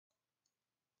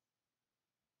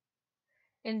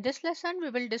In this lesson, we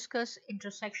will discuss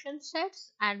intersection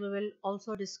sets and we will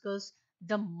also discuss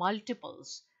the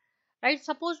multiples. Right?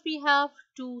 Suppose we have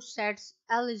two sets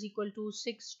L is equal to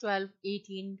 6, 12,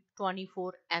 18,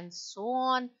 24, and so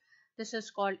on. This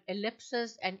is called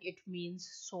ellipses and it means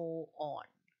so on.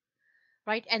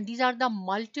 Right? And these are the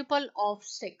multiple of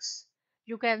 6.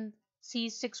 You can see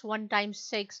 6 1 times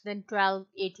 6, then 12,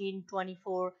 18,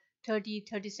 24, 30,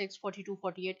 36, 42,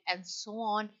 48, and so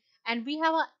on. And we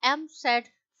have a M set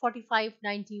 45,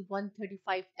 90,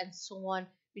 135, and so on,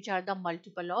 which are the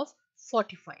multiple of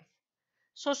 45.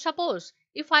 So suppose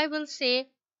if I will say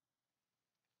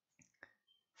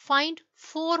find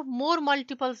 4 more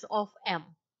multiples of M,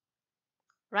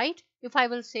 right? If I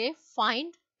will say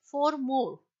find 4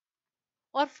 more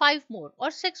or 5 more or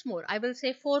 6 more, I will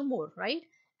say 4 more, right?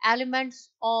 Elements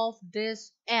of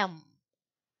this M.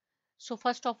 So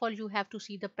first of all, you have to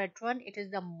see the pattern. It is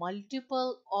the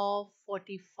multiple of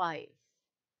 45,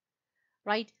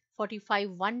 right?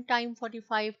 45 1 time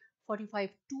 45, 45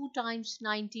 2 times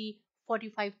 90,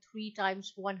 45 3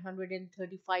 times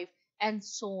 135, and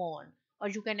so on. Or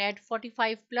you can add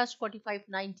 45 plus 45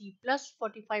 90 plus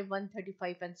 45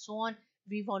 135, and so on.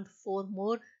 We want 4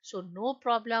 more, so no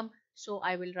problem. So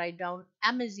I will write down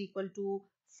M is equal to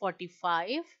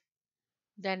 45,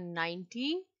 then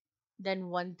 90, then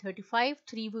 135.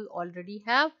 3 we already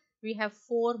have. We have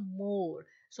 4 more.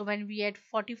 So when we add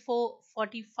 44,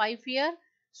 45 here,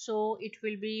 so it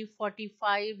will be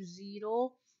 45,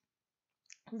 0,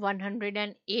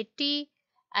 180,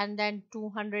 and then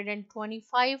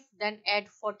 225. Then add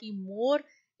 40 more,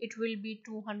 it will be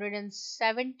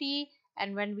 270.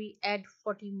 And when we add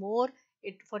 40 more,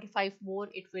 45 more,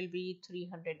 it will be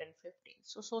 315.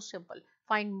 So simple.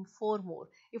 Find 4 more.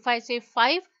 If I say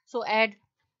 5, so add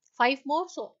 5 more,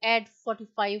 so add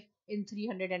 45 in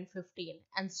 315,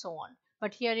 and so on.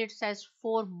 But here it says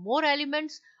 4 more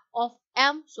elements of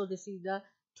M, so this is the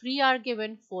 3 are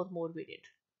given, 4 more we did.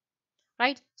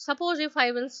 Right? Suppose if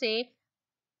I will say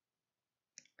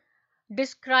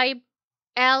describe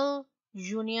L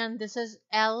union, this is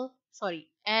L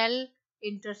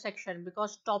intersection,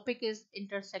 because topic is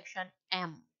intersection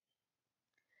M.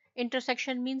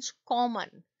 Intersection means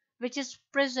common, which is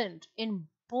present in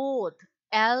both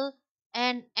L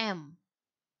and M.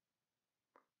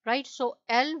 Right? So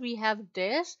L we have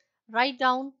this, write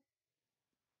down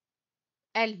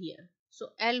L here.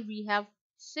 So L we have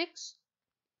 6,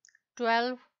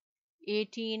 12,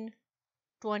 18,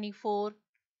 24,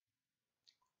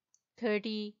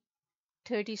 30,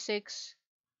 36,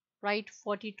 right?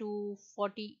 42,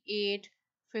 48,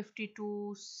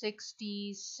 52,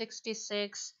 60,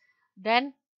 66,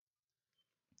 then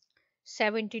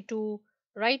 72,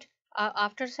 right?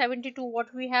 After 72,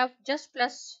 what we have? Just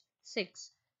plus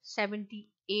 6,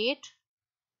 78,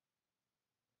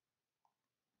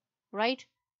 right?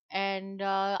 And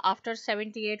after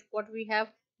 78, what we have?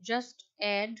 Just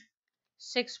add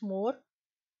 6 more.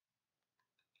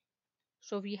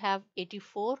 So we have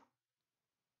 84,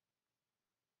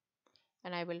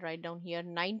 and I will write down here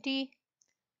 90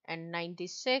 and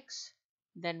 96,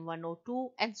 then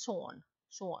 102, and so on,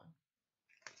 so on.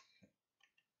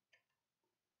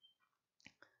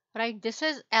 Right? This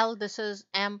is L, this is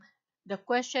M. The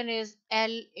question is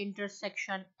L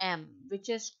intersection M, which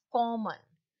is common.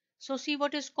 So see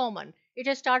what is common.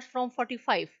 It starts from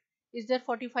 45. Is there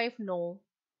 45? No.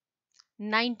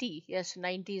 90. Yes,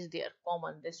 90 is there.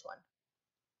 Common, this one.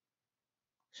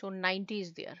 So 90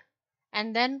 is there.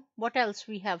 And then what else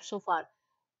we have so far?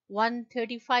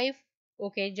 135.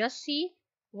 Okay, just see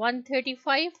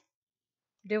 135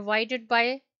 divided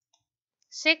by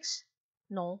 6.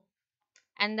 No.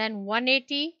 And then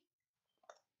 180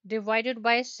 divided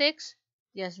by 6.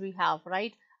 Yes, we have,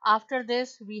 right? After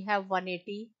this we have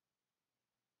 180,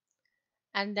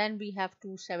 and then we have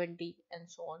 270, and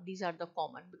so on. These are the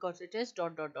common because it is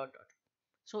dot dot dot dot.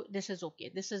 So this is okay.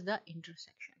 This is the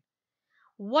intersection.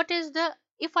 What is the,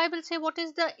 if I will say what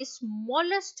is the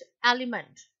smallest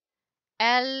element?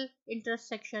 L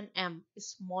intersection M,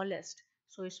 smallest.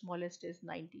 So smallest is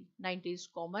 90. 90 is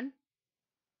common.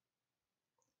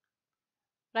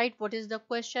 Right? What is the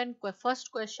question? First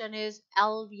question is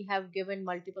L we have given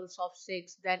multiples of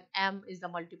 6, then M is the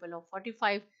multiple of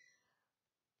 45.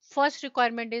 First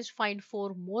requirement is find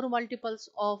 4 more multiples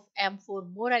of M, 4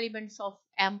 more elements of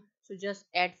M. So just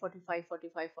add 45,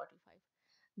 45, 45.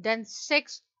 Then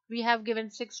 6, we have given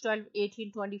 6, 12,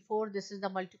 18, 24. This is the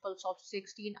multiples of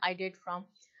 16. I did from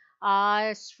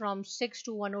 6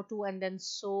 to 102, and then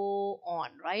so on,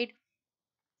 right?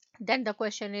 Then the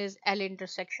question is L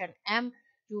intersection M.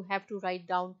 You have to write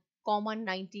down common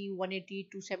 90, 180,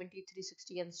 270,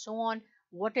 360, and so on.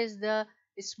 What is the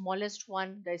smallest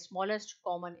one, the smallest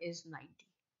common is 90.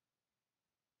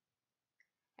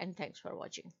 And thanks for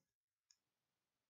watching.